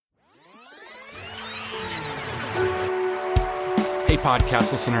Hey,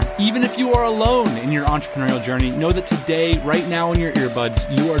 podcast listener, even if you are alone in your entrepreneurial journey, know that today, right now in your earbuds,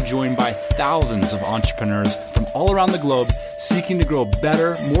 you are joined by thousands of entrepreneurs from all around the globe seeking to grow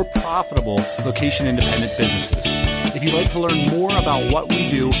better, more profitable, location-independent businesses. If you'd like to learn more about what we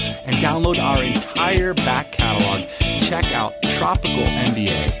do and download our entire back catalog, check out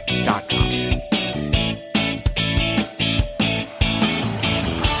tropicalmba.com.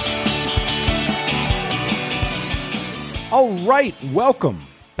 All right, welcome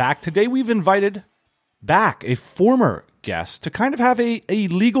back. Today we've invited back a former guest to kind of have a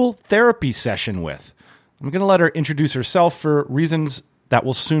legal therapy session with. I'm going to let her introduce herself for reasons that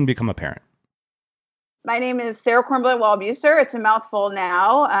will soon become apparent. My name is Sarah Kornblatt-Waldbuser. It's a mouthful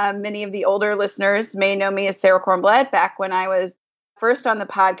now. Many of the older listeners may know me as Sarah Kornblatt back when I was first on the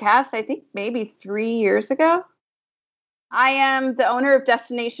podcast, I think maybe 3 years ago. I am the owner of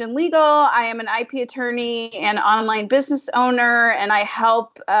Destination Legal. I am an IP attorney and online business owner, and I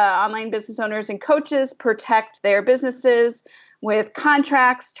help online business owners and coaches protect their businesses with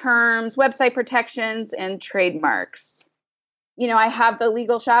contracts, terms, website protections, and trademarks. You know, I have the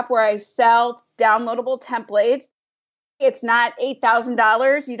legal shop where I sell downloadable templates. It's not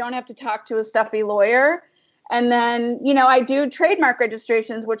 $8,000. You don't have to talk to a stuffy lawyer. And then, you know, I do trademark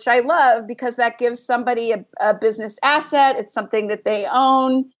registrations, which I love because that gives somebody a business asset. It's something that they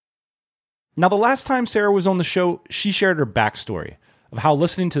own. Now, the last time Sarah was on the show, she shared her backstory of how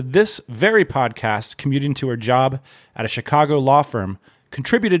listening to this very podcast, commuting to her job at a Chicago law firm,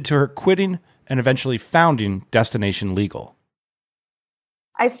 contributed to her quitting and eventually founding Destination Legal.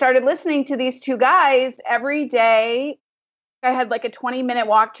 I started listening to these two guys every day. I had like a 20-minute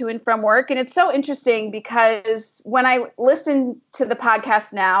walk to and from work. And it's so interesting because when I listen to the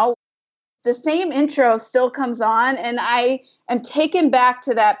podcast now, the same intro still comes on. And I am taken back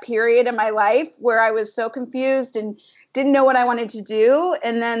to that period in my life where I was so confused and didn't know what I wanted to do.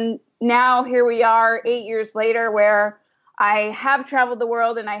 And then now here we are 8 years later where I have traveled the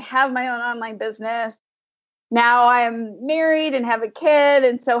world and I have my own online business. Now I am married and have a kid.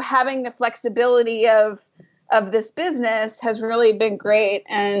 And so having the flexibility of this business has really been great.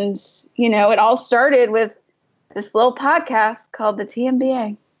 And, you know, it all started with this little podcast called the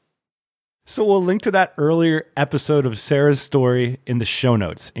TMBA. So we'll link to that earlier episode of Sarah's story in the show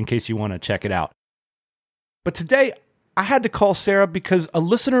notes in case you want to check it out. But today I had to call Sarah because a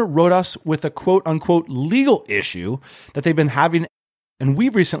listener wrote us with a quote unquote legal issue that they've been having, and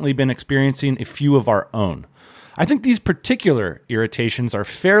we've recently been experiencing a few of our own. I think these particular irritations are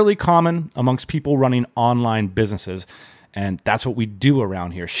fairly common amongst people running online businesses, and that's what we do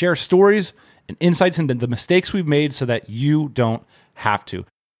around here. Share stories and insights into the mistakes we've made so that you don't have to.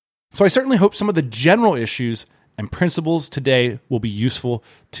 So I certainly hope some of the general issues and principles today will be useful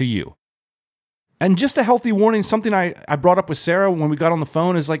to you. And just a healthy warning, something I brought up with Sarah when we got on the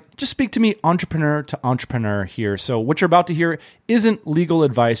phone is like, just speak to me entrepreneur to entrepreneur here. So what you're about to hear isn't legal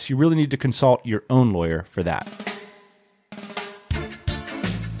advice. You really need to consult your own lawyer for that.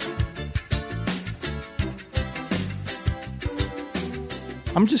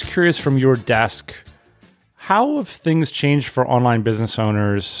 I'm just curious from your desk, how have things changed for online business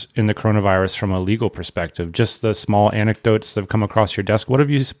owners in the coronavirus from a legal perspective? Just the small anecdotes that have come across your desk. What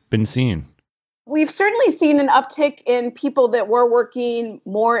have you been seeing? We've certainly seen an uptick in people that were working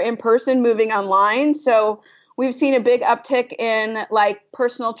more in person, moving online. So we've seen a big uptick in like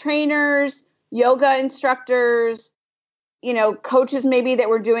personal trainers, yoga instructors, you know, coaches maybe that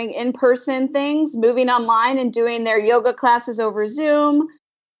were doing in-person things, moving online and doing their yoga classes over Zoom,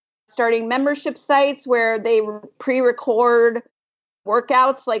 starting membership sites where they pre-record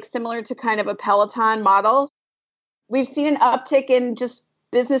workouts, like similar to kind of a Peloton model. We've seen an uptick in just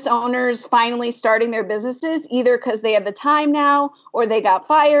business owners finally starting their businesses, either because they have the time now or they got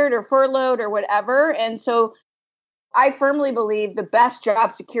fired or furloughed or whatever. And so I firmly believe the best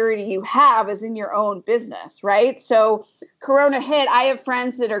job security you have is in your own business, right? So Corona hit, I have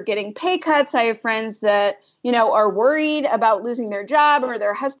friends that are getting pay cuts. I have friends that, you know, are worried about losing their job or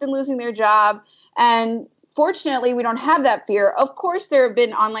their husband losing their job. And fortunately, we don't have that fear. Of course, there have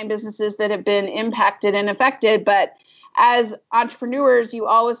been online businesses that have been impacted and affected, but as entrepreneurs, you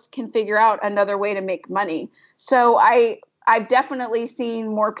always can figure out another way to make money. So I've definitely seen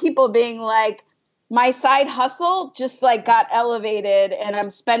more people being like, my side hustle just like got elevated and I'm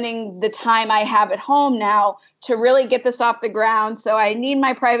spending the time I have at home now to really get this off the ground. So I need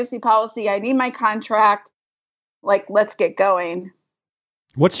my privacy policy. I need my contract. Like, let's get going.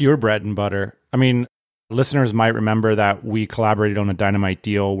 What's your bread and butter? I mean, listeners might remember that we collaborated on a Dynamite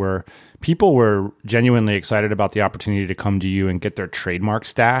deal where people were genuinely excited about the opportunity to come to you and get their trademark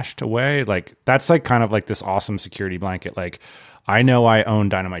stashed away. Like, that's like kind of like this awesome security blanket. Like, I know I own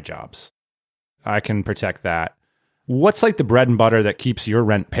Dynamite Jobs. I can protect that. What's like the bread and butter that keeps your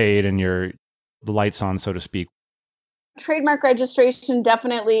rent paid and the lights on, so to speak? Trademark registration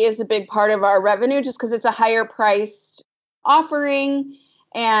definitely is a big part of our revenue just because it's a higher priced offering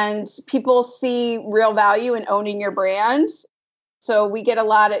and people see real value in owning your brand. So we get a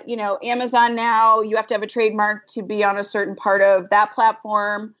lot of, Amazon now, you have to have a trademark to be on a certain part of that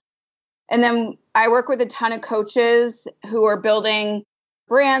platform. And then I work with a ton of coaches who are building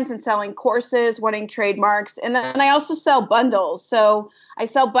brands and selling courses, wanting trademarks. And then I also sell bundles. So I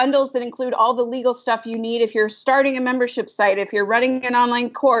sell bundles that include all the legal stuff you need if you're starting a membership site, if you're running an online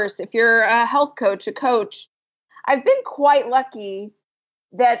course, if you're a health coach, a coach. I've been quite lucky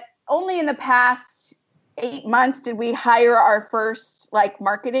that only in the past 8 months did we hire our first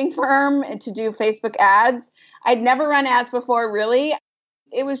marketing firm and to do Facebook ads. I'd never run ads before, really.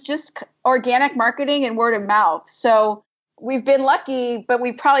 It was just organic marketing and word of mouth. So we've been lucky, but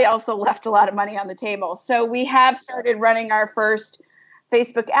we probably also left a lot of money on the table. So we have started running our first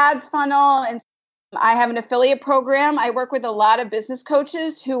Facebook ads funnel, and I have an affiliate program. I work with a lot of business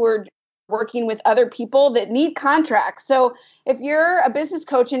coaches who are working with other people that need contracts. So if you're a business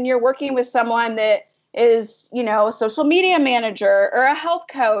coach and you're working with someone that is, a social media manager or a health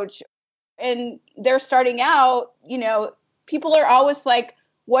coach, and they're starting out, people are always like,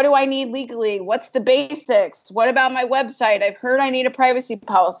 what do I need legally? What's the basics? What about my website? I've heard I need a privacy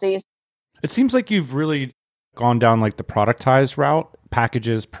policy. It seems like you've really gone down the productized route,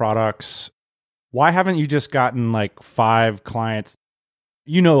 packages, products. Why haven't you just gotten 5 clients?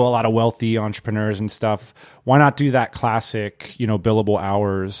 You know, a lot of wealthy entrepreneurs and stuff. Why not do that classic, billable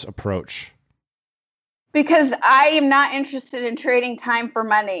hours approach? Because I am not interested in trading time for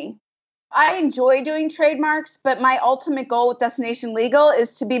money. I enjoy doing trademarks, but my ultimate goal with Destination Legal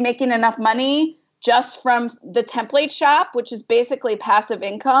is to be making enough money just from the template shop, which is basically passive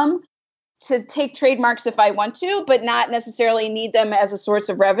income, to take trademarks if I want to, but not necessarily need them as a source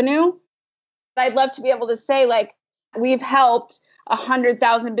of revenue. I'd love to be able to say, we've helped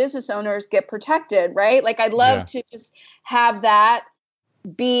 100,000 business owners get protected, right? I'd love to just have that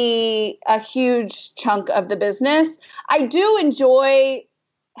be a huge chunk of the business. I do enjoy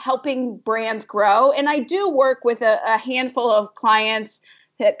helping brands grow. And I do work with a handful of clients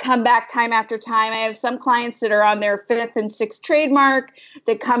that come back time after time. I have some clients that are on their 5th and 6th trademark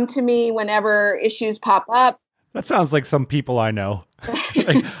that come to me whenever issues pop up. That sounds like some people I know.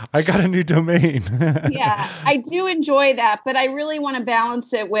 I got a new domain. Yeah, I do enjoy that, but I really want to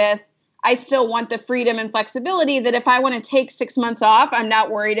balance it with, I still want the freedom and flexibility that if I want to take 6 months off, I'm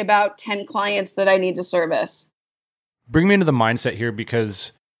not worried about 10 clients that I need to service. Bring me into the mindset here,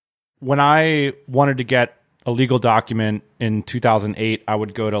 because when I wanted to get a legal document in 2008, I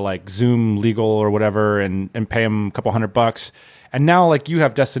would go to Zoom Legal or whatever and pay them a couple $100. And now you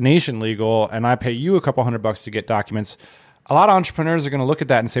have Destination Legal and I pay you a couple $100 to get documents. A lot of entrepreneurs are going to look at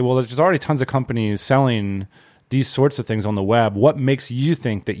that and say, well, there's already tons of companies selling these sorts of things on the web. What makes you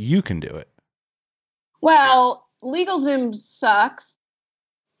think that you can do it? Well, LegalZoom sucks.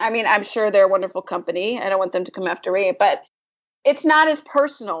 I mean, I'm sure they're a wonderful company. I don't want them to come after me, but it's not as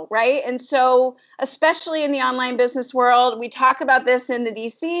personal, right? And so, especially in the online business world, we talk about this in the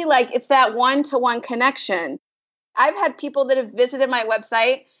DC, it's that one-to-one connection. I've had people that have visited my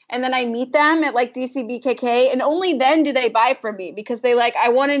website and then I meet them at DCBKK, and only then do they buy from me because they I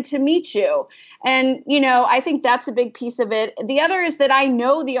wanted to meet you. And, I think that's a big piece of it. The other is that I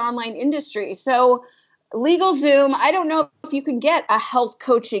know the online industry. So LegalZoom, I don't know if you can get a health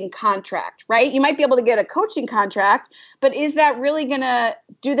coaching contract, right? You might be able to get a coaching contract, but is that really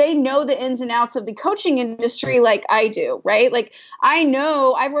do they know the ins and outs of the coaching industry like I do, right? I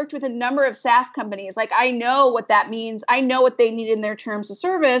know I've worked with a number of SaaS companies. I know what that means. I know what they need in their terms of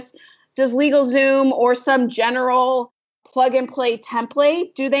service. Does LegalZoom or some general plug and play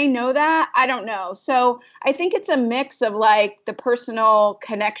template, do they know that? I don't know. So I think it's a mix of the personal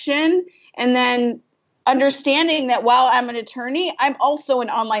connection and then understanding that while I'm an attorney, I'm also an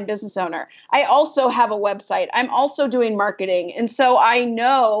online business owner. I also have a website. I'm also doing marketing. And so I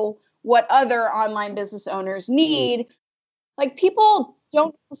know what other online business owners need. People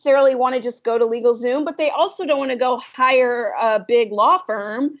don't necessarily want to just go to LegalZoom, but they also don't want to go hire a big law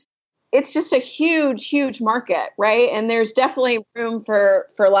firm. It's just a huge, huge market, right? And there's definitely room for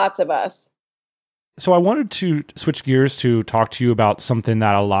lots of us. So I wanted to switch gears to talk to you about something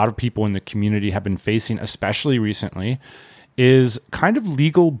that a lot of people in the community have been facing, especially recently, is kind of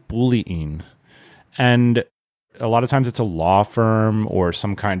legal bullying. And a lot of times it's a law firm or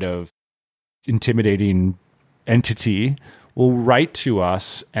some kind of intimidating entity will write to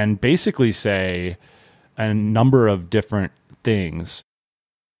us and basically say a number of different things.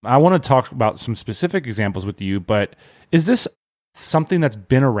 I want to talk about some specific examples with you, but is this something that's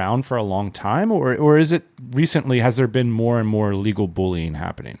been around for a long time, or is it recently, has there been more and more legal bullying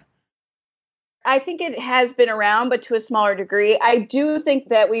happening? I think it has been around, but to a smaller degree. I do think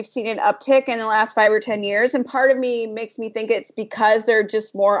that we've seen an uptick in the last 5 or 10 years. And part of me makes me think it's because there are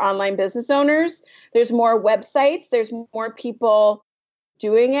just more online business owners. There's more websites. There's more people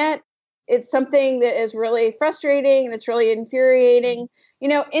doing it. It's something that is really frustrating and it's really infuriating. You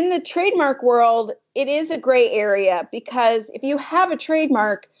know, in the trademark world, it is a gray area because if you have a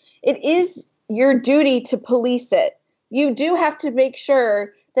trademark, it is your duty to police it. You do have to make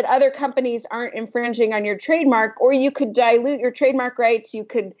sure that other companies aren't infringing on your trademark, or you could dilute your trademark rights. You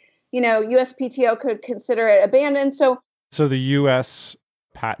could, you know, USPTO could consider it abandoned. So the U.S.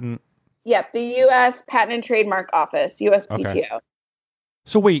 patent? Yep, the U.S. Patent and Trademark Office, USPTO. Okay.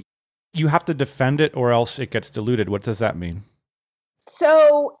 So wait, you have to defend it or else it gets diluted. What does that mean?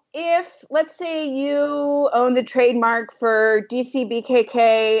 So if, let's say you own the trademark for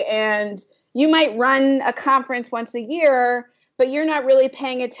DCBKK and you might run a conference once a year, but you're not really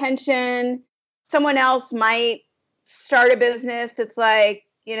paying attention. Someone else might start a business that's like,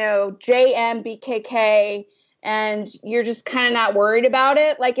 you know, JMBKK, and you're just kind of not worried about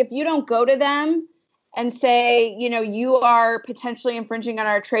it. Like if you don't go to them and say, you know, you are potentially infringing on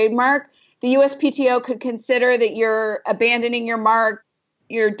our trademark, the USPTO could consider that you're abandoning your mark,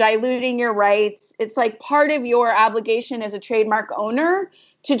 you're diluting your rights. It's like part of your obligation as a trademark owner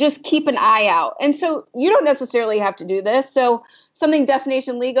to just keep an eye out. And so you don't necessarily have to do this. So something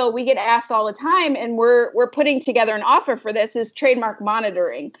Destination Legal, we get asked all the time, and we're putting together an offer for this, is trademark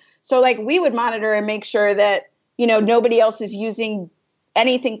monitoring. So like we would monitor and make sure that, you know, nobody else is using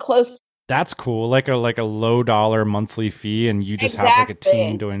anything close. That's cool. Like a low dollar monthly fee, and you just have like a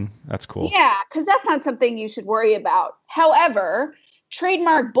team doing. That's cool. Yeah, because that's not something you should worry about. However,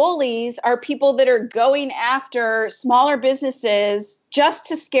 trademark bullies are people that are going after smaller businesses just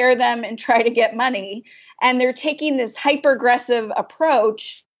to scare them and try to get money. And they're taking this hyper-aggressive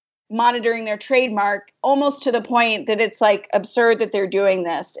approach, monitoring their trademark, almost to the point that it's like absurd that they're doing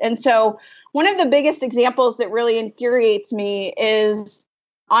this. And so one of the biggest examples that really infuriates me is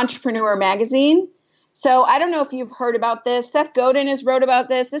Entrepreneur Magazine. So I don't know if you've heard about this. Seth Godin has wrote about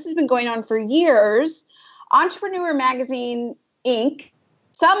this. This has been going on for years. Entrepreneur Magazine Inc.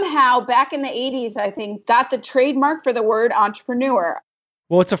 somehow back in the 80s, I think, got the trademark for the word entrepreneur.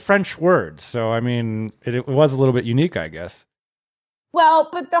 Well, it's a French word. So, I mean, it was a little bit unique, I guess. Well,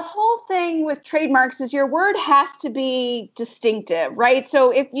 but the whole thing with trademarks is your word has to be distinctive, right?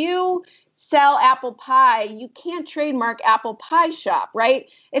 So if you sell apple pie, you can't trademark apple pie shop, right?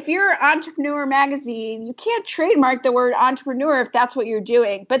 If you're Entrepreneur Magazine, you can't trademark the word entrepreneur if that's what you're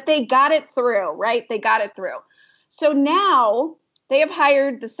doing. But they got it through, right? They got it through. So now they have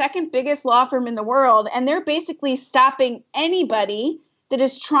hired the second biggest law firm in the world, and they're basically stopping anybody that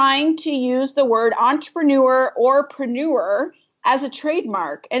is trying to use the word entrepreneur or preneur as a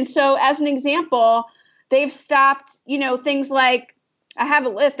trademark. And so as an example, they've stopped, you know, things like, I have a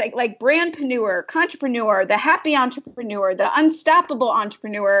list like brandpreneur, contrepreneur, the happy entrepreneur, the unstoppable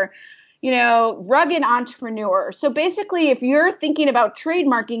entrepreneur, you know, rugged entrepreneur. So basically, if you're thinking about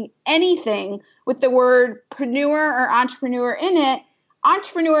trademarking anything with the word preneur or entrepreneur in it,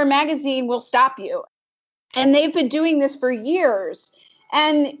 Entrepreneur Magazine will stop you. And they've been doing this for years.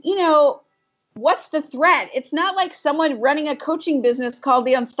 And, you know, what's the threat? It's not like someone running a coaching business called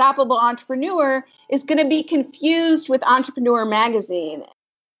The Unstoppable Entrepreneur is going to be confused with Entrepreneur Magazine.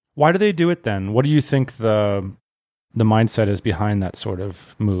 Why do they do it then? What do you think the mindset is behind that sort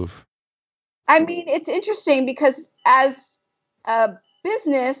of move? I mean, it's interesting because as a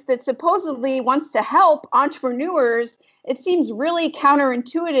business that supposedly wants to help entrepreneurs, it seems really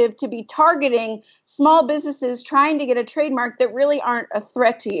counterintuitive to be targeting small businesses trying to get a trademark that really aren't a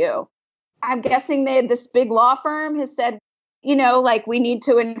threat to you. I'm guessing this big law firm has said, you know, like we need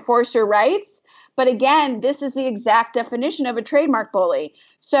to enforce your rights. But again, this is the exact definition of a trademark bully.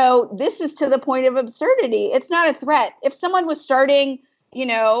 So this is to the point of absurdity. It's not a threat. If someone was starting, you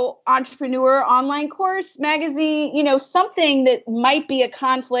know, entrepreneur online course magazine, you know, something that might be a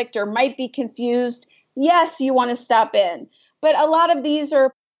conflict or might be confused, yes, you want to stop in. But a lot of these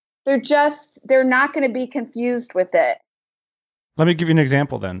they're not going to be confused with it. Let me give you an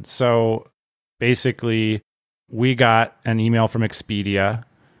example then. So basically, we got an email from Expedia,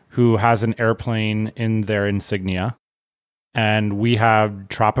 who has an airplane in their insignia. And we have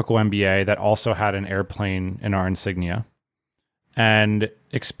Tropical MBA that also had an airplane in our insignia. And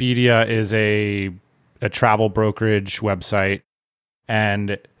Expedia is a travel brokerage website.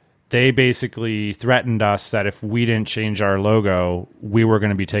 And they basically threatened us that if we didn't change our logo, we were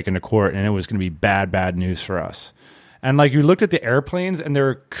going to be taken to court and it was going to be bad news for us. And like you looked at the airplanes and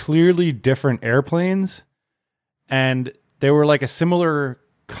they're clearly different airplanes and they were like a similar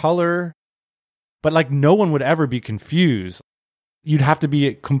color, but like no one would ever be confused. You'd have to be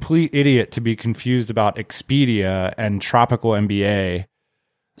a complete idiot to be confused about Expedia and Tropical MBA.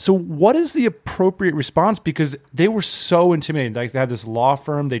 So what is the appropriate response? Because they were so intimidating. Like they had this law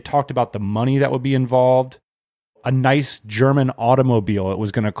firm. They talked about the money that would be involved, a nice German automobile it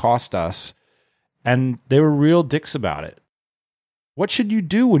was going to cost us. And they were real dicks about it. What should you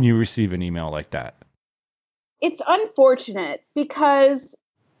do when you receive an email like that? It's unfortunate because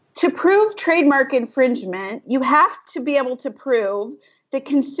to prove trademark infringement, you have to be able to prove that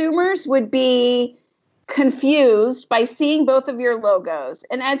consumers would be confused by seeing both of your logos.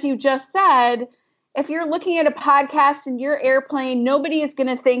 And as you just said, if you're looking at a podcast in your airplane, nobody is going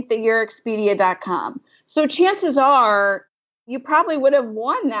to think that you're Expedia.com. So chances are you probably would have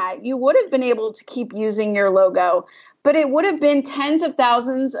won that. You would have been able to keep using your logo, but it would have been tens of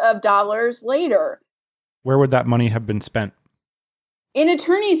thousands of dollars later. Where would that money have been spent? In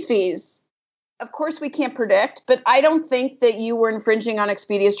attorney's fees. Of course, we can't predict, but I don't think that you were infringing on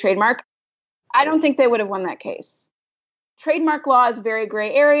Expedia's trademark. I don't think they would have won that case. Trademark law is a very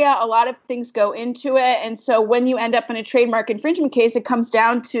gray area. A lot of things go into it. And so when you end up in a trademark infringement case, it comes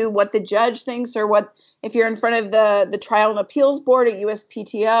down to what the judge thinks or what, if you're in front of the Trial and Appeals Board at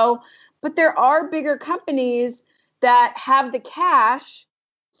USPTO. But there are bigger companies that have the cash.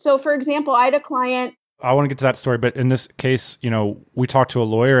 So for example, I had a client. I want to get to that story, but in this case, we talked to a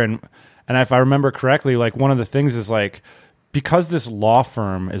lawyer and if I remember correctly, like one of the things is like, because this law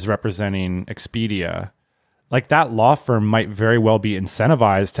firm is representing Expedia, like that law firm might very well be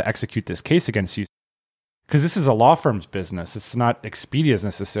incentivized to execute this case against you because this is a law firm's business. It's not Expedia's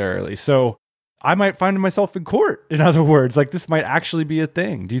necessarily. So I might find myself in court. In other words, like this might actually be a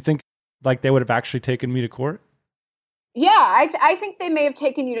thing. Do you think like they would have actually taken me to court? Yeah, I think they may have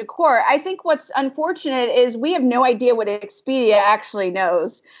taken you to court. I think what's unfortunate is we have no idea what Expedia actually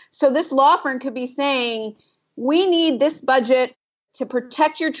knows. So this law firm could be saying, we need this budget to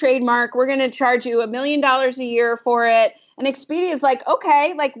protect your trademark. We're going to charge you $1 million a year for it. And Expedia is like,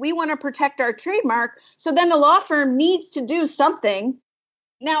 okay, like we want to protect our trademark. So then the law firm needs to do something.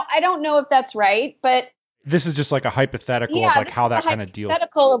 Now, I don't know if that's right, but this is just like a hypothetical of like how that kind of deal.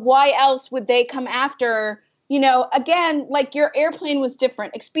 Hypothetical of why else would they come after, again, like your airplane was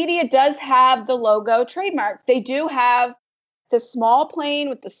different. Expedia does have the logo trademark. They do have the small plane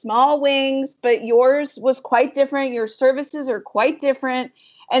with the small wings, but yours was quite different. Your services are quite different.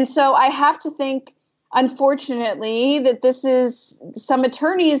 And so I have to think, unfortunately, that this is some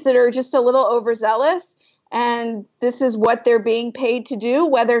attorneys that are just a little overzealous. And this is what they're being paid to do,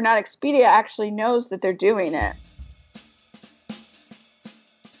 whether or not Expedia actually knows that they're doing it.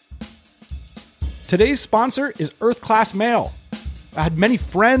 Today's sponsor is Earth Class Mail. I had many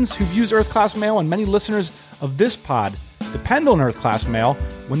friends who've used Earth Class Mail and many listeners of this pod depend on Earth Class Mail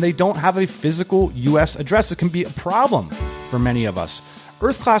when they don't have a physical U.S. address. It can be a problem for many of us.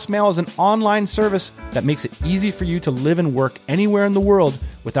 Earth Class Mail is an online service that makes it easy for you to live and work anywhere in the world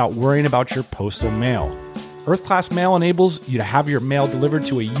without worrying about your postal mail. Earth Class Mail enables you to have your mail delivered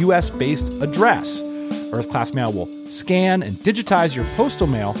to a U.S.-based address. Earth Class Mail will scan and digitize your postal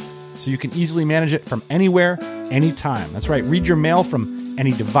mail so you can easily manage it from anywhere, anytime. That's right, read your mail from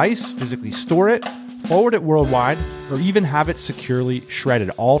any device, physically store it, forward it worldwide, or even have it securely shredded,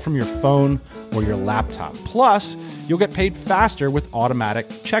 all from your phone or your laptop. Plus, you'll get paid faster with automatic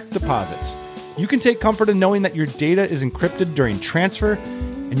check deposits. You can take comfort in knowing that your data is encrypted during transfer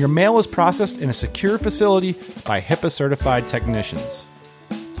and your mail is processed in a secure facility by HIPAA-certified technicians.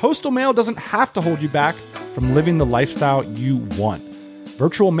 Postal mail doesn't have to hold you back from living the lifestyle you want.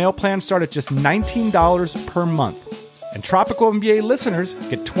 Virtual mail plans start at just $19 per month. And Tropical MBA listeners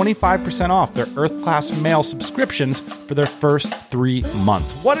get 25% off their Earth Class Mail subscriptions for their first 3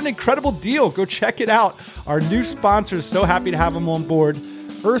 months. What an incredible deal. Go check it out. Our new sponsor is so happy to have them on board.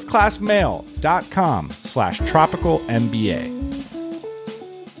 earthclassmail.com/tropicalmba.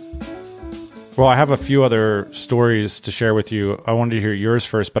 Well, I have a few other stories to share with you. I wanted to hear yours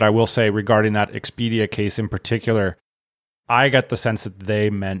first, but I will say regarding that Expedia case in particular, I got the sense that they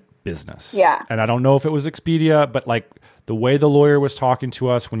meant business. Yeah. And I don't know if it was Expedia, but like the way the lawyer was talking to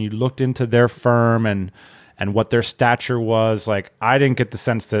us, when you looked into their firm and what their stature was, like I didn't get the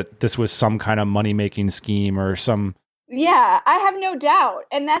sense that this was some kind of money-making scheme or some... Yeah, I have no doubt.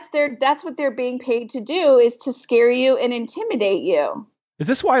 And that's what they're being paid to do, is to scare you and intimidate you. Is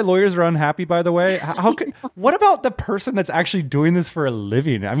this why lawyers are unhappy, by the way? What about the person that's actually doing this for a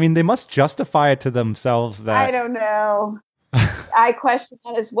living? I mean, they must justify it to themselves that... I don't know. I question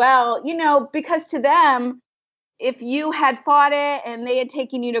that as well. Because to them, if you had fought it and they had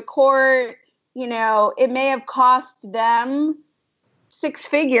taken you to court, it may have cost them 6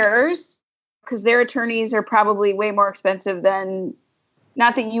 figures because their attorneys are probably way more expensive than,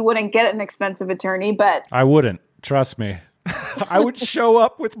 not that you wouldn't get an expensive attorney, but... I wouldn't. Trust me. I would show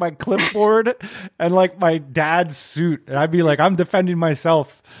up with my clipboard and like my dad's suit, and I'd be like, I'm defending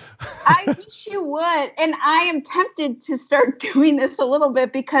myself. I wish you would. And I am tempted to start doing this a little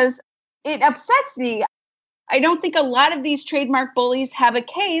bit because it upsets me. I don't think a lot of these trademark bullies have a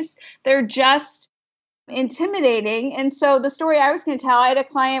case. They're just intimidating. And so the story I was going to tell, I had a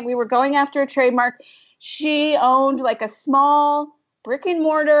client, we were going after a trademark. She owned like a small brick and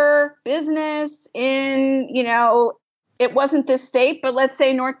mortar business in, it wasn't this state, but let's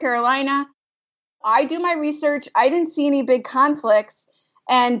say North Carolina. I do my research. I didn't see any big conflicts.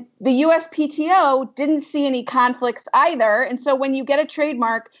 And the USPTO didn't see any conflicts either. And so when you get a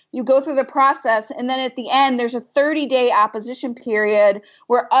trademark, you go through the process. And then at the end, there's a 30-day opposition period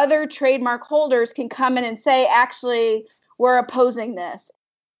where other trademark holders can come in and say, actually, we're opposing this.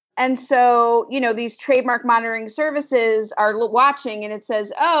 And so, these trademark monitoring services are watching and it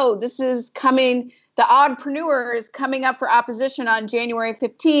says, oh, this is coming. The oddpreneur is coming up for opposition on January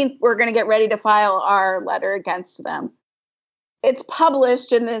 15th. We're going to get ready to file our letter against them. It's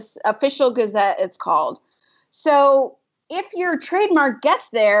published in this official gazette, it's called. So if your trademark gets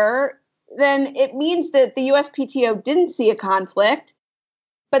there, then it means that the USPTO didn't see a conflict.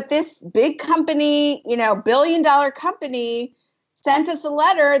 But this big company, billion-dollar company, sent us a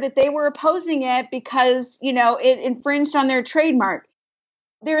letter that they were opposing it because, it infringed on their trademark.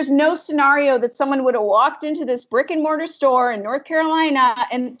 There's no scenario that someone would have walked into this brick and mortar store in North Carolina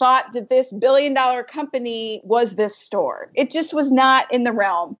and thought that this billion-dollar company was this store. It just was not in the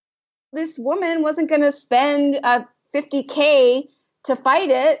realm. This woman wasn't going to spend $50K to fight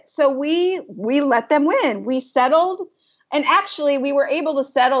it. So we let them win. We settled. And actually, we were able to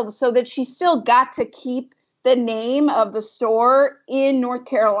settle so that she still got to keep the name of the store in North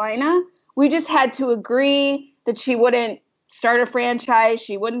Carolina. We just had to agree that she wouldn't start a franchise.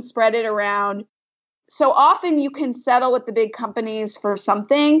 She wouldn't spread it around. So often you can settle with the big companies for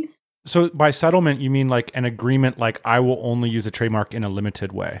something. So by settlement, you mean like an agreement, like I will only use a trademark in a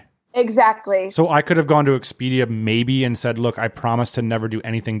limited way. Exactly. So I could have gone to Expedia maybe and said, look, I promise to never do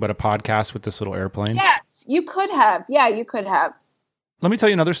anything but a podcast with this little airplane. Yes, you could have. Yeah, you could have. Let me tell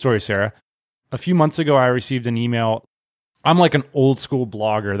you another story, Sarah. A few months ago, I received an email. I'm like an old school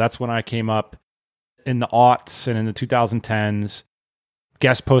blogger. That's when I came up. In the aughts and in the 2010s,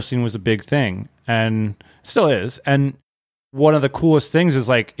 guest posting was a big thing and still is. And one of the coolest things is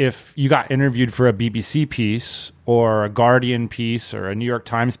like if you got interviewed for a BBC piece or a Guardian piece or a New York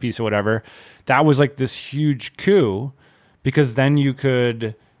Times piece or whatever, that was like this huge coup because then you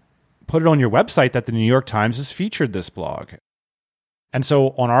could put it on your website that the New York Times has featured this blog. And so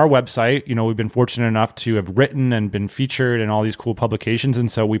on our website, we've been fortunate enough to have written and been featured in all these cool publications. And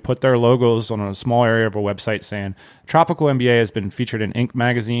so we put their logos on a small area of our website saying Tropical MBA has been featured in Inc.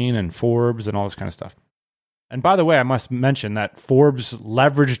 magazine and Forbes and all this kind of stuff. And by the way, I must mention that Forbes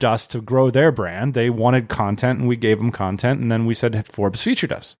leveraged us to grow their brand. They wanted content and we gave them content. And then we said Forbes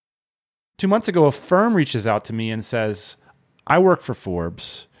featured us. 2 months ago, a firm reaches out to me and says, I work for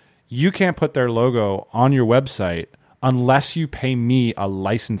Forbes. You can't put their logo on your website unless you pay me a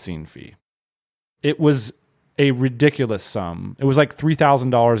licensing fee. It was a ridiculous sum. It was like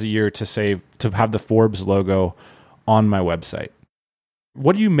 $3,000 a year to have the Forbes logo on my website.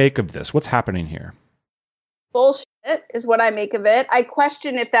 What do you make of this? What's happening here? Bullshit is what I make of it. I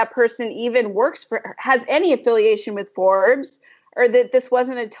question if that person even has any affiliation with Forbes or that this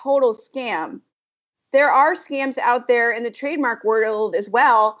wasn't a total scam. There are scams out there in the trademark world as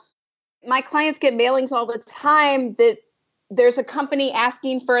well. My clients get mailings all the time that there's a company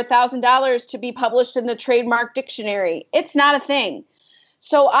asking for $1,000 to be published in the trademark dictionary. It's not a thing.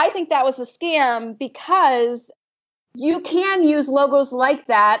 So I think that was a scam because you can use logos like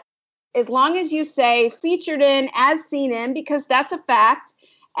that as long as you say featured in, as seen in, because that's a fact.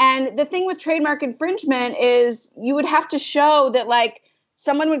 And the thing with trademark infringement is you would have to show that like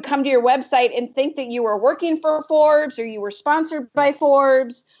someone would come to your website and think that you were working for Forbes or you were sponsored by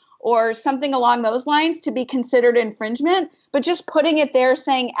Forbes or something along those lines to be considered infringement. But just putting it there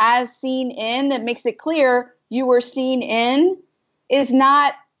saying as seen in, that makes it clear you were seen in, is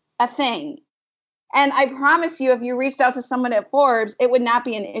not a thing. And I promise you, if you reached out to someone at Forbes, it would not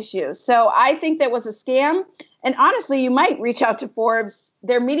be an issue. So I think that was a scam. And honestly, you might reach out to Forbes,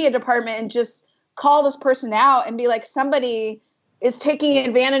 their media department, and just call this person out and be like, somebody is taking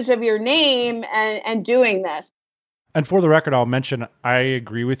advantage of your name and doing this. And for the record, I'll mention, I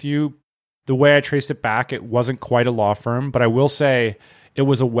agree with you. The way I traced it back, it wasn't quite a law firm, but I will say it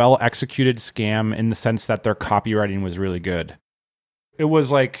was a well-executed scam in the sense that their copywriting was really good. It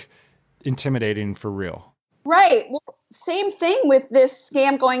was like intimidating for real. Right. Well, same thing with this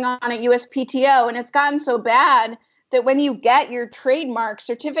scam going on at USPTO. And it's gotten so bad that when you get your trademark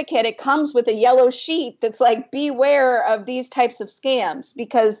certificate, it comes with a yellow sheet that's like, beware of these types of scams,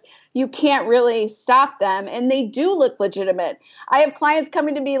 because you can't really stop them. And they do look legitimate. I have clients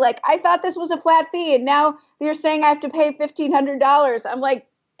coming to me like, I thought this was a flat fee, and now you're saying I have to pay $1,500. I'm like,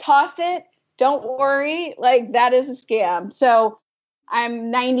 toss it. Don't worry. Like, that is a scam. So I'm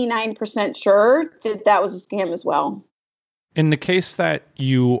 99% sure that that was a scam as well. In the case that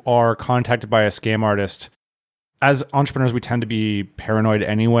you are contacted by a scam artist, as entrepreneurs, we tend to be paranoid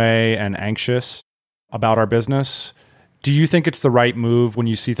anyway and anxious about our business. Do you think it's the right move when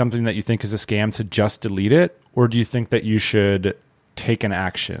you see something that you think is a scam to just delete it? Or do you think that you should take an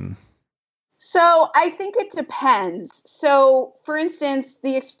action? So I think it depends. So for instance,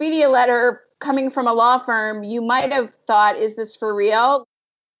 the Expedia letter coming from a law firm, you might have thought, is this for real?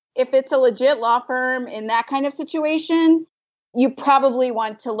 If it's a legit law firm in that kind of situation, you probably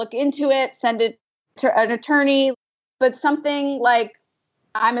want to look into it, send it to an attorney. But something like,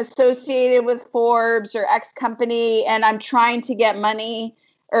 I'm associated with Forbes or X company and I'm trying to get money,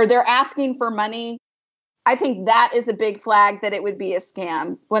 or they're asking for money, I think that is a big flag that it would be a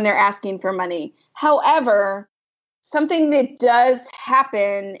scam when they're asking for money. However, something that does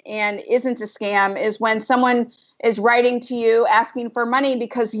happen and isn't a scam is when someone is writing to you asking for money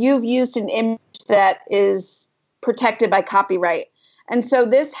because you've used an image that is protected by copyright. And so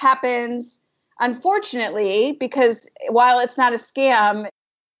this happens, unfortunately, because while it's not a scam,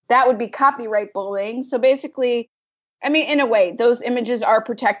 that would be copyright bullying. So basically, I mean, in a way, those images are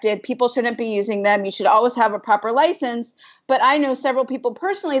protected. People shouldn't be using them. You should always have a proper license. But I know several people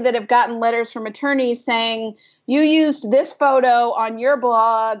personally that have gotten letters from attorneys saying, you used this photo on your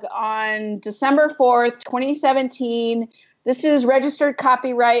blog on December 4th, 2017. This is registered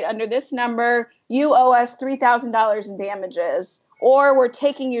copyright under this number. You owe us $3,000 in damages, or we're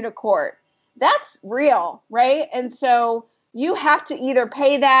taking you to court. That's real, right? And so you have to either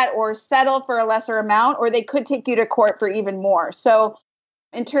pay that or settle for a lesser amount, or they could take you to court for even more. So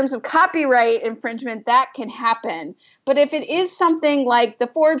in terms of copyright infringement, that can happen. But if it is something like the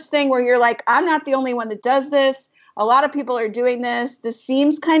Forbes thing where you're like, I'm not the only one that does this, a lot of people are doing this, this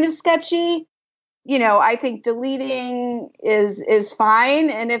seems kind of sketchy, you know, I think deleting is fine.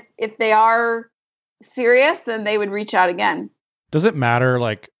 And if they are serious, then they would reach out again. Does it matter,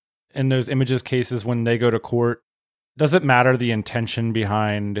 like in those images cases when they go to court, does it matter the intention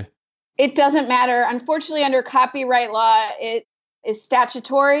behind? It doesn't matter. Unfortunately, under copyright law, it is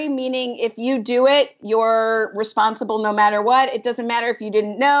statutory, meaning if you do it, you're responsible no matter what. It doesn't matter if you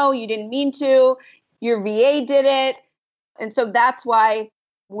didn't know, you didn't mean to, your VA did it. And so that's why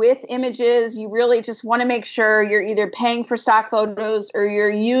with images, you really just want to make sure you're either paying for stock photos or you're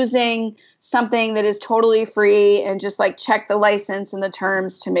using something that is totally free, and just like check the license and the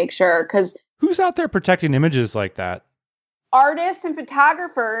terms to make sure. Because who's out there protecting images like that? Artists and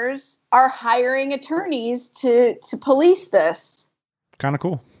photographers are hiring attorneys to police this. Kind of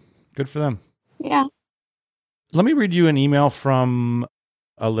cool. Good for them. Yeah. Let me read you an email from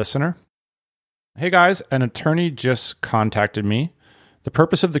a listener. Hey guys, an attorney just contacted me. The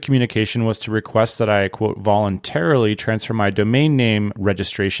purpose of the communication was to request that I, quote, voluntarily transfer my domain name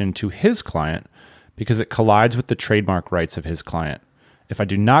registration to his client because it collides with the trademark rights of his client. If I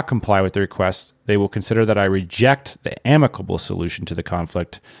do not comply with the request, they will consider that I reject the amicable solution to the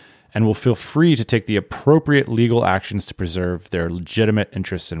conflict and will feel free to take the appropriate legal actions to preserve their legitimate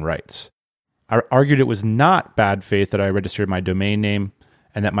interests and rights. I argued it was not bad faith that I registered my domain name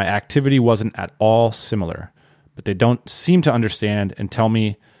and that my activity wasn't at all similar, but they don't seem to understand and tell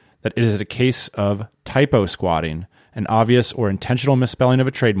me that it is a case of typo squatting, an obvious or intentional misspelling of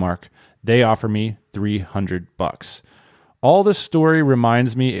a trademark. They offer me $300. All this story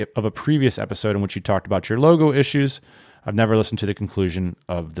reminds me of a previous episode in which you talked about your logo issues. I've never listened to the conclusion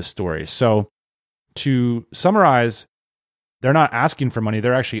of the story. So to summarize, they're not asking for money.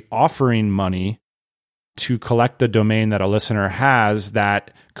 They're actually offering money to collect the domain that a listener has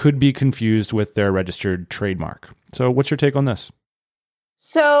that could be confused with their registered trademark. So what's your take on this?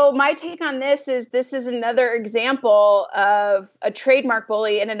 So my take on this is another example of a trademark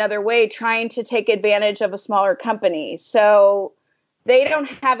bully in another way trying to take advantage of a smaller company. So they don't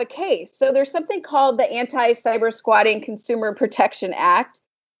have a case. So there's something called the Anti-Cyber Squatting Consumer Protection Act.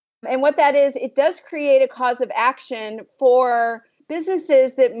 And what that is, it does create a cause of action for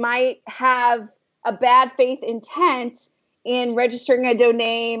businesses that might have a bad faith intent in registering a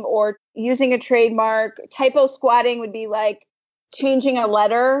domain or using a trademark. Typo squatting would be like changing a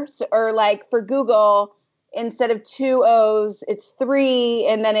letter, or like for Google, instead of 2 O's, it's 3,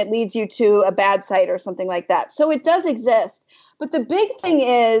 and then it leads you to a bad site or something like that. So it does exist. But the big thing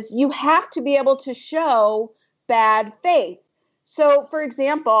is you have to be able to show bad faith. So, for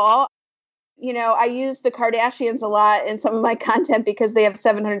example, I use the Kardashians a lot in some of my content because they have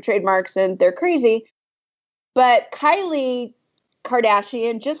 700 trademarks and they're crazy. But Kylie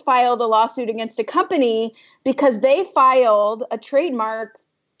Kardashian just filed a lawsuit against a company because they filed a trademark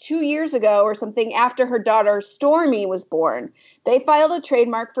 2 years ago or something after her daughter Stormi was born. They filed a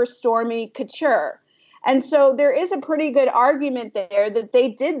trademark for Stormi Couture. And so there is a pretty good argument there that they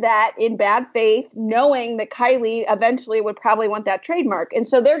did that in bad faith, knowing that Kylie eventually would probably want that trademark. And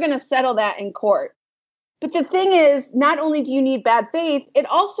so they're going to settle that in court. But the thing is, not only do you need bad faith, it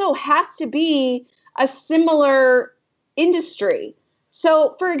also has to be a similar industry.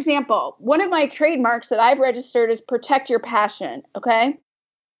 So, for example, one of my trademarks that I've registered is Protect Your Passion, okay?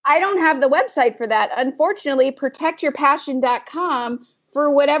 I don't have the website for that. Unfortunately, protectyourpassion.com,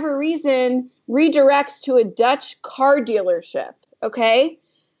 for whatever reason, redirects to a Dutch car dealership, okay?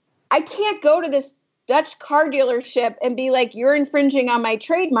 I can't go to this Dutch car dealership and be like, you're infringing on my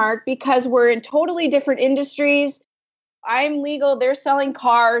trademark, because we're in totally different industries. I'm legal, they're selling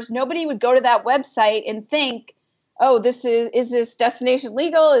cars. Nobody would go to that website and think, oh, is this destination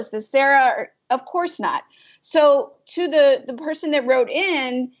legal? Is this Sarah? Of course not. So to the person that wrote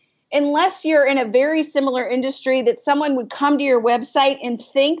in, unless you're in a very similar industry that someone would come to your website and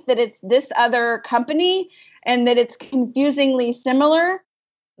think that it's this other company and that it's confusingly similar,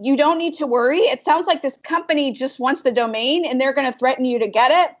 you don't need to worry. It sounds like this company just wants the domain and they're going to threaten you to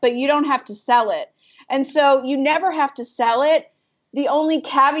get it, but you don't have to sell it. And so you never have to sell it. The only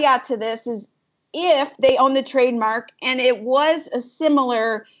caveat to this is if they own the trademark and it was a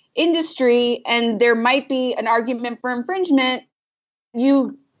similar industry and there might be an argument for infringement,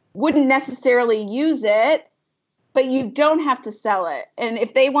 you wouldn't necessarily use it, but you don't have to sell it. And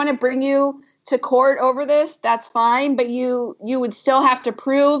if they want to bring you to court over this, that's fine, but you would still have to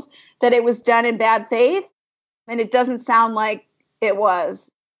prove that it was done in bad faith, and it doesn't sound like it was.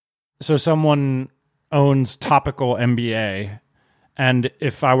 So someone owns Topical MBA, and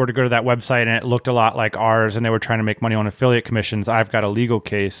if I were to go to that website and it looked a lot like ours and they were trying to make money on affiliate commissions, I've got a legal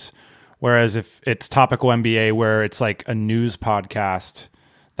case. Whereas if it's Topical MBA, where it's like a news podcast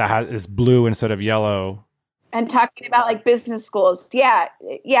that is blue instead of yellow, and talking about like business schools. Yeah,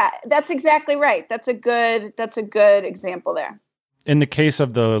 that's exactly right. That's a good example there. In the case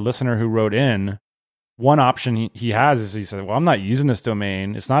of the listener who wrote in, one option he has is he said, well, I'm not using this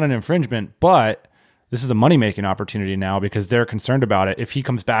domain. It's not an infringement, but this is a money-making opportunity now because they're concerned about it. If he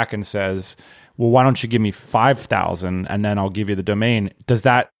comes back and says, well, why don't you give me 5,000 and then I'll give you the domain? Does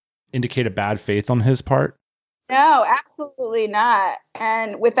that indicate a bad faith on his part? No, absolutely not.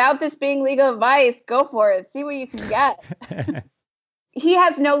 And without this being legal advice, go for it. See what you can get. He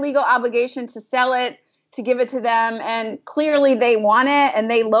has no legal obligation to sell it, to give it to them. And clearly they want it and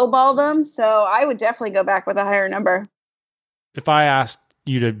they lowball them. So I would definitely go back with a higher number. If I asked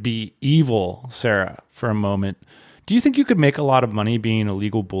you to be evil, Sarah, for a moment, do you think you could make a lot of money being a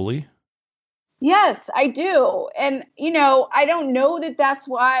legal bully? Yes, I do. And, I don't know that that's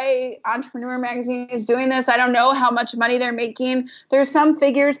why Entrepreneur Magazine is doing this. I don't know how much money they're making. There's some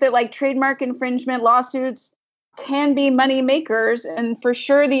figures that like trademark infringement lawsuits can be money makers. And for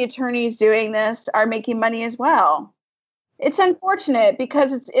sure, the attorneys doing this are making money as well. It's unfortunate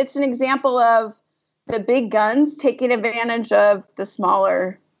because it's an example of the big guns taking advantage of the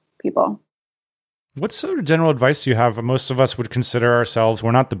smaller people. What sort of general advice do you have? Most of us would consider ourselves,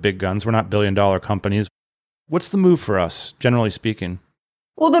 we're not the big guns, we're not billion-dollar companies. What's the move for us, generally speaking?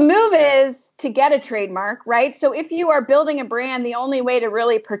 Well, the move is to get a trademark, right? So if you are building a brand, the only way to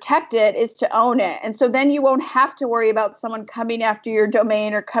really protect it is to own it. And so then you won't have to worry about someone coming after your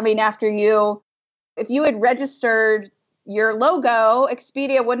domain or coming after you. If you had registered your logo,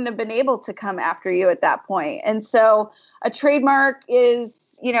 Expedia wouldn't have been able to come after you at that point. And so a trademark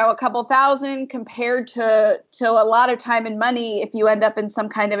is a couple thousand compared to a lot of time and money if you end up in some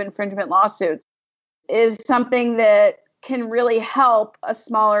kind of infringement lawsuit, is something that can really help a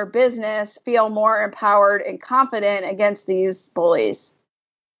smaller business feel more empowered and confident against these bullies.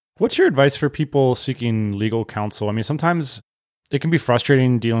 What's your advice for people seeking legal counsel? I mean, sometimes it can be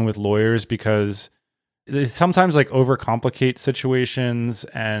frustrating dealing with lawyers because They sometimes like overcomplicate situations,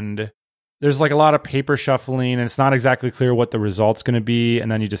 and there's like a lot of paper shuffling, and it's not exactly clear what the result's going to be,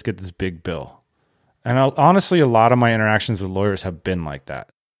 and then you just get this big bill. And honestly, a lot of my interactions with lawyers have been like that.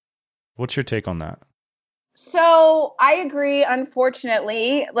 What's your take on that? So I agree,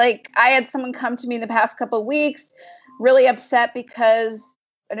 unfortunately. Like, I had someone come to me in the past couple of weeks really upset because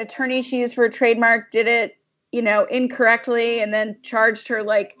an attorney she used for a trademark did it, incorrectly, and then charged her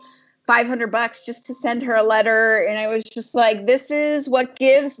like $500 just to send her a letter. And I was just like, this is what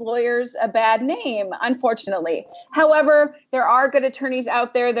gives lawyers a bad name, unfortunately. However, there are good attorneys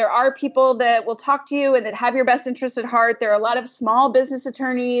out there. There are people that will talk to you and that have your best interest at heart. There are a lot of small business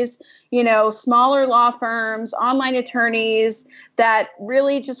attorneys, smaller law firms, online attorneys that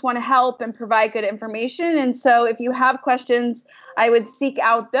really just want to help and provide good information. And so if you have questions, I would seek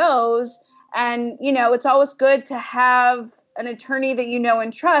out those. And, it's always good to have an attorney that you know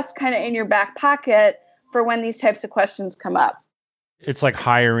and trust kind of in your back pocket for when these types of questions come up. It's like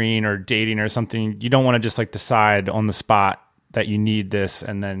hiring or dating or something. You don't want to just like decide on the spot that you need this.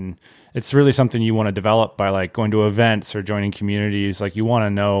 And then it's really something you want to develop by like going to events or joining communities. Like you want to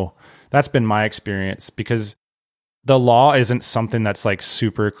know. That's been my experience, because the law isn't something that's like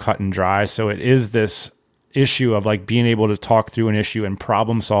super cut and dry. So it is this issue of like being able to talk through an issue and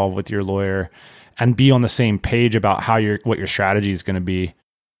problem solve with your lawyer and be on the same page about what your strategy is going to be.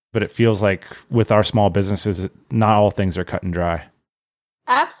 But it feels like with our small businesses, not all things are cut and dry.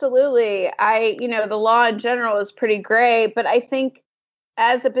 Absolutely. The law in general is pretty gray, but I think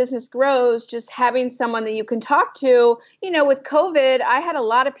as a business grows, just having someone that you can talk to, with COVID, I had a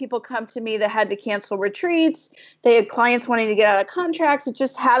lot of people come to me that had to cancel retreats. They had clients wanting to get out of contracts. It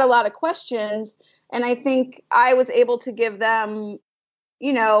just had a lot of questions. And I think I was able to give them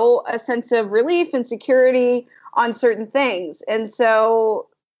a sense of relief and security on certain things. And so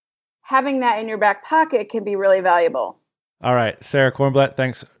having that in your back pocket can be really valuable. All right, Sarah Kornblatt,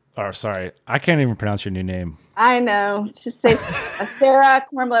 thanks. Or sorry, I can't even pronounce your new name. I know. Just say Sarah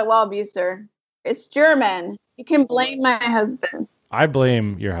Kornblatt-Wallbuster. It's German. You can blame my husband. I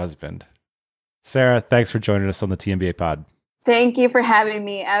blame your husband. Sarah, thanks for joining us on the TMBA pod. Thank you for having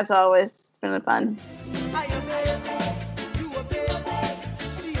me. As always, it's been fun.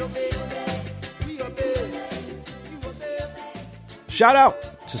 Shout out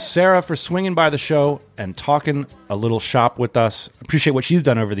to Sarah for swinging by the show and talking a little shop with us. Appreciate what she's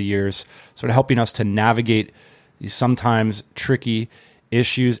done over the years, sort of helping us to navigate these sometimes tricky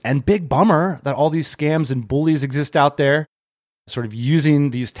issues. And big bummer that all these scams and bullies exist out there, sort of using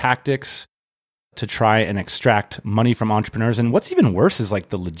these tactics to try and extract money from entrepreneurs. And what's even worse is like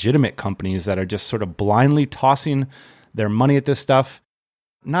the legitimate companies that are just sort of blindly tossing their money at this stuff.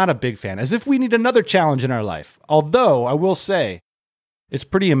 Not a big fan. As if we need another challenge in our life. Although I will say, it's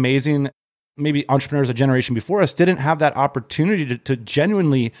pretty amazing. Maybe entrepreneurs a generation before us didn't have that opportunity to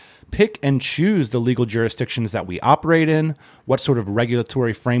genuinely pick and choose the legal jurisdictions that we operate in, what sort of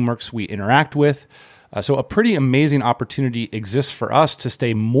regulatory frameworks we interact with. So a pretty amazing opportunity exists for us to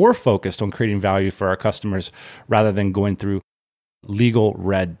stay more focused on creating value for our customers rather than going through legal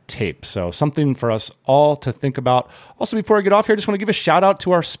red tape. So something for us all to think about. Also, before I get off here, I just want to give a shout out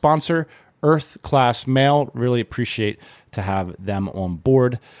to our sponsor, Earth Class Mail. Really appreciate to have them on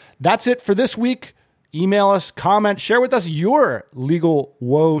board. That's it for this week. Email us, comment, share with us your legal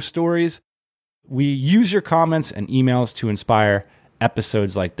woe stories. We use your comments and emails to inspire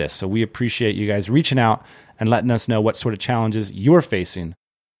episodes like this. So we appreciate you guys reaching out and letting us know what sort of challenges you're facing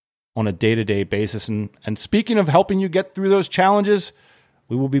on a day-to-day basis. And speaking of helping you get through those challenges,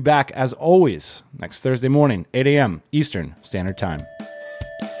 we will be back as always next Thursday morning, 8 a.m. Eastern Standard Time.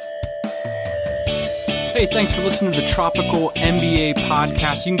 Hey, thanks for listening to the Tropical MBA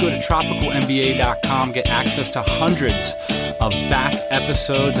podcast. You can go to tropicalmba.com, get access to hundreds of back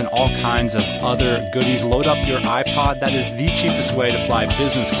episodes and all kinds of other goodies. Load up your iPod. That is the cheapest way to fly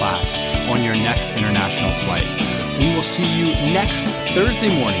business class on your next international flight. We will see you next Thursday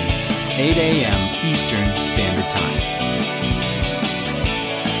morning, 8 a.m. Eastern Standard Time.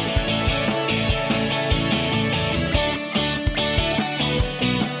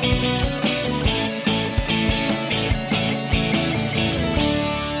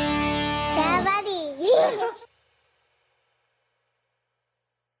 Daddy.